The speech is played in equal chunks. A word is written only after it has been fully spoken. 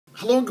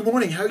Hello and good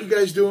morning. How are you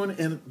guys doing?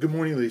 And good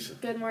morning, Lisa.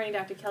 Good morning,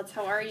 Dr. Keltz.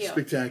 How are you?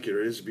 Spectacular.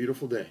 It is a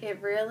beautiful day.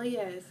 It really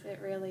is. It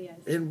really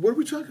is. And what are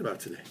we talking about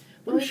today?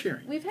 What are we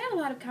sharing? We've had a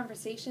lot of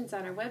conversations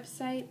on our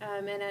website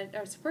and at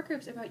our support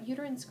groups about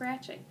uterine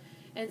scratching.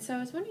 And so I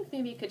was wondering if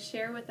maybe you could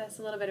share with us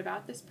a little bit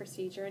about this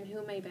procedure and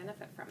who may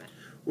benefit from it.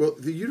 Well,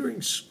 the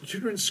uterine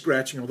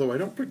scratching, although I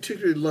don't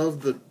particularly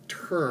love the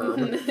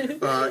term,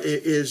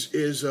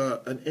 is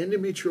an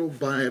endometrial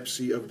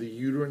biopsy of the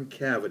uterine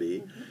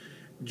cavity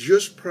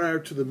just prior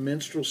to the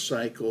menstrual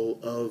cycle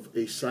of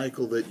a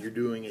cycle that you're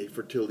doing a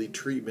fertility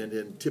treatment.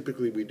 And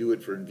typically we do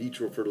it for in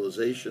vitro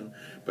fertilization,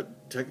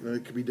 but technically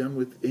it can be done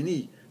with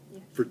any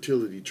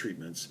fertility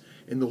treatments.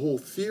 And the whole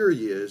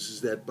theory is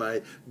that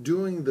by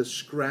doing the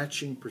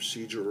scratching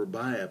procedure or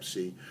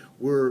biopsy,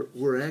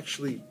 we're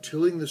actually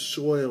tilling the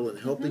soil and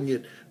helping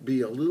it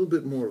be a little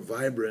bit more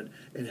vibrant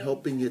and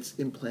helping its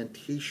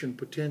implantation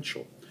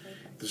potential.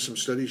 There's some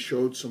studies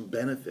showed some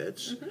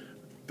benefits.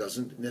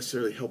 Doesn't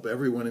necessarily help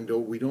everyone, and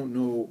we don't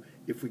know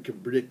if we can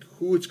predict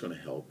who it's going to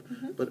help.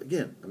 But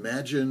again,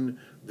 imagine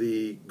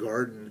the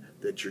garden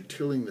that you're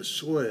tilling the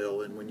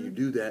soil, and when you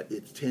do that,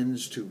 it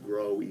tends to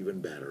grow even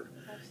better.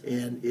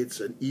 And it's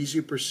an easy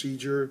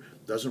procedure,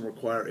 doesn't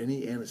require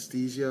any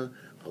anesthesia.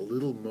 A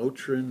little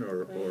Motrin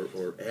or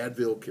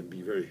Advil can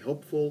be very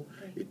helpful.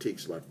 It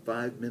takes about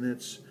 5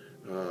 minutes,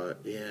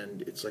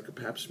 and it's like a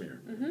pap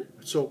smear.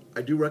 So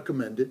I do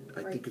recommend it.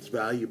 I think it's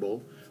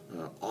valuable.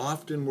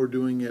 Often we're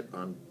doing it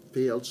on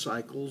failed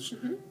cycles,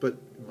 but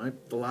my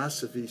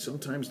philosophy,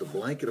 sometimes the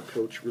blanket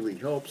approach really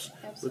helps.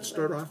 Let's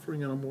start offering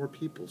it on more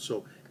people.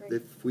 So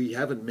if we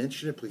haven't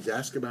mentioned it, please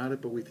ask about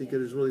it, but we think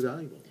it is really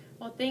valuable.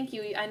 Well, thank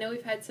you. I know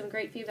we've had some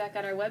great feedback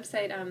on our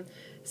website,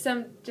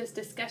 some just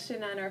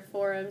discussion on our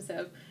forums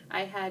of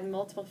I had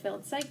multiple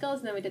failed cycles,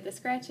 and then we did the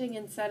scratching,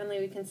 and suddenly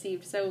we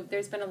conceived. So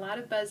there's been a lot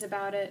of buzz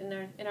about it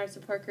in our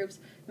support groups.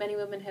 Many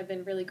women have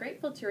been really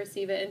grateful to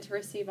receive it and to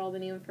receive all the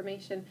new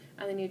information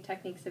on the new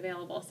techniques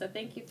available. So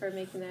thank you for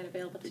making that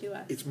available to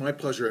us. It's my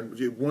pleasure.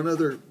 And one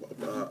other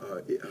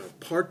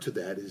part to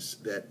that is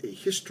that a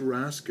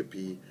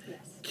hysteroscopy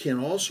can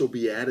also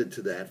be added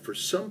to that for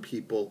some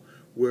people,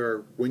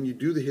 where when you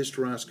do the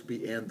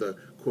hysteroscopy and the,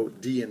 quote,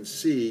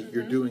 D&C,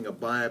 you're doing a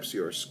biopsy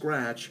or a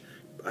scratch.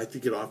 I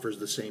think it offers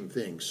the same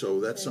thing.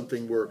 So that's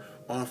something we're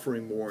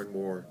offering more and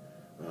more.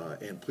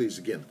 And please,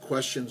 again,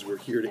 questions, we're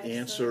here to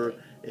answer.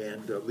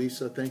 And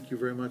Lisa, thank you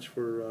very much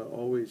for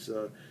always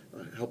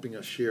helping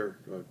us share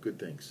good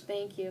things.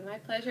 Thank you. My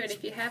pleasure. And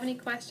if you have any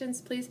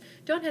questions, please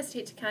don't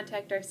hesitate to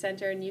contact our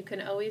center, and you can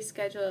always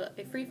schedule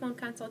a free phone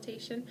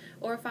consultation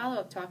or a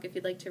follow-up talk if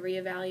you'd like to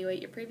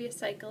reevaluate your previous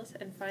cycles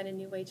and find a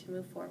new way to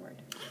move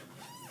forward.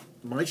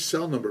 My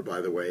cell number, by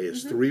the way,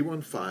 is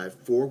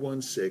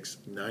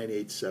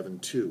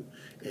 315-416-9872.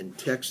 And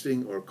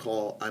texting or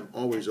call, I'm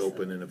always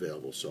open and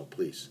available, so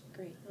please.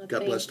 Great. Well,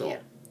 God bless all. all.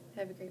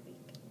 Have a great week.